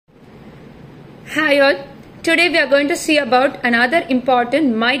Hi all, today we are going to see about another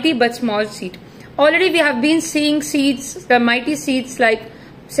important mighty but small seed. Already we have been seeing seeds, the mighty seeds like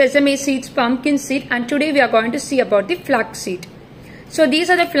sesame seeds, pumpkin seed, and today we are going to see about the flax seed. So these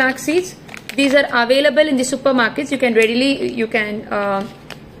are the flax seeds. These are available in the supermarkets. You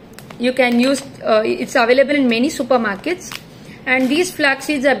can use, it's available in many supermarkets, and these flax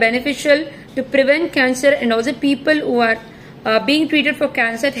seeds are beneficial to prevent cancer, and also people who are being treated for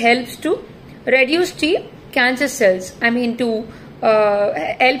cancer. It helps to reduce the cancer cells. Helps in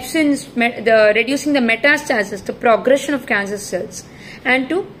reducing the metastasis, the progression of cancer cells, and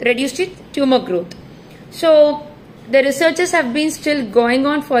to reduce the tumor growth. So the researches have been still going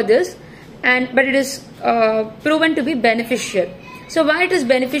on for this, but it is proven to be beneficial. So why it is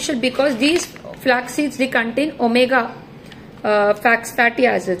beneficial? Because these flax seeds, they contain omega fatty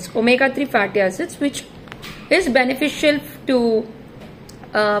acids, omega-3 fatty acids, which is beneficial to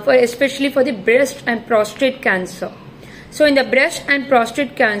especially for the breast and prostate cancer. So in the breast and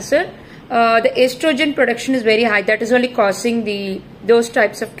prostate cancer, the estrogen production is very high. That is only causing those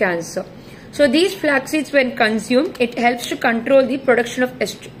types of cancer. So these flax seeds, when consumed, it helps to control the production of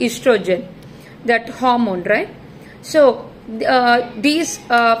estrogen, that hormone, right? So these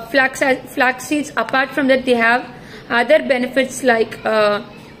flax seeds, apart from that, they have other benefits like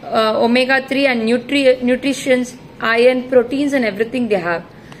omega-3 and nutritions, iron, proteins, and everything they have.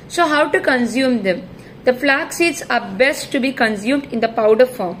 So how to consume them? The flax seeds are best to be consumed in the powder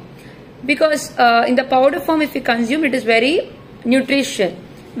form, because in the powder form, if you consume, it is very nutritious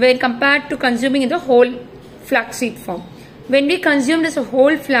when compared to consuming in the whole flaxseed form. When we consume as a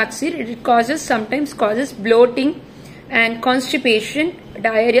whole flaxseed, it sometimes causes bloating and constipation,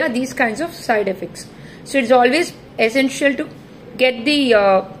 diarrhea, these kinds of side effects. So it's always essential to get the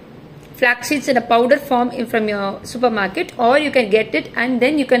flax seeds in a powder form from your supermarket, or you can get it and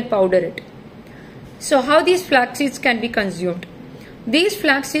then you can powder it. So how these flax seeds can be consumed? These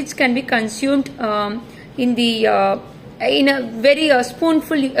flax seeds can be consumed in a spoon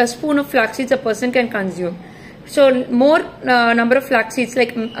of flax seeds a person can consume. So more number of flax seeds,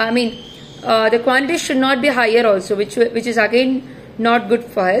 the quantity should not be higher also, which is again not good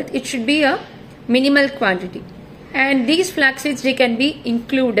for health. It should be a minimal quantity. And these flax seeds, they can be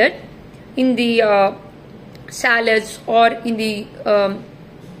included in the salads, or in the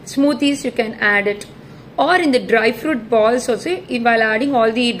smoothies you can add it, or in the dry fruit balls also. While adding all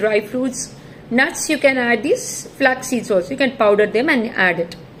the dry fruits, nuts, you can add these flax seeds also. You can powder them and add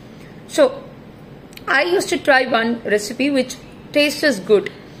it. So I used to try one recipe which tastes good,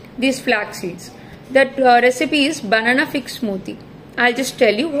 these flax seeds. That recipe is banana fig smoothie. I'll just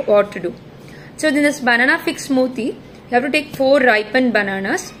tell you what to do. So in this banana fig smoothie, you have to take 4 ripened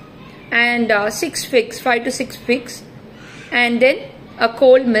bananas and 6 figs, 5 to 6 figs, and then a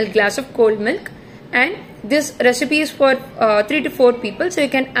glass of cold milk. And this recipe is for 3 to 4 people. So you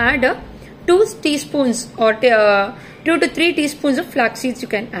can add 2 teaspoons or 2 to 3 teaspoons of flax seeds you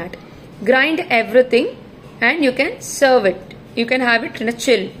can add. Grind everything and you can serve it. You can have it in a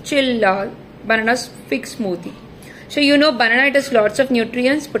chill banana fig smoothie. So banana, it has lots of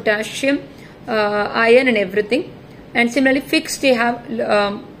nutrients, potassium, iron and everything. And similarly, figs, they have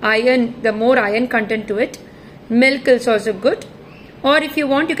iron, the more iron content to it. Milk is also good. Or if you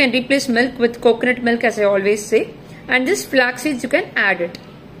want, you can replace milk with coconut milk, as I always say. And this flax seeds, you can add it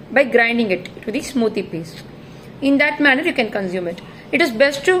by grinding it to the smoothie paste. In that manner, you can consume it. It is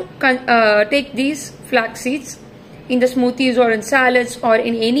best to take these flax seeds in the smoothies or in salads or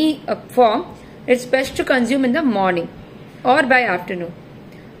in any form. It's best to consume in the morning or by afternoon.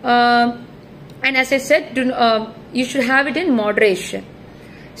 And as I said, you should have it in moderation.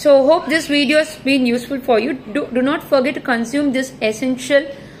 So hope this video has been useful for you. Do not forget to consume this essential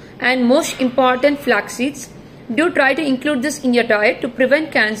and most important flax seeds. Do try to include this in your diet to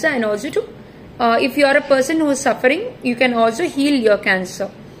prevent cancer, and also to, if you are a person who is suffering, you can also heal your cancer.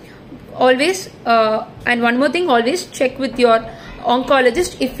 Always, and one more thing, always check with your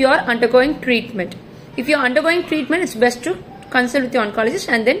oncologist if you are undergoing treatment. If you are undergoing treatment, it's best to consult with your oncologist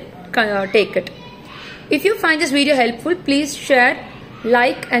and then take it. If you find this video helpful, please share,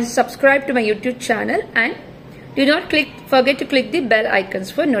 like and subscribe to my YouTube channel, and do not forget to click the bell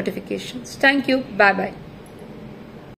icons for notifications. Thank you. Bye bye.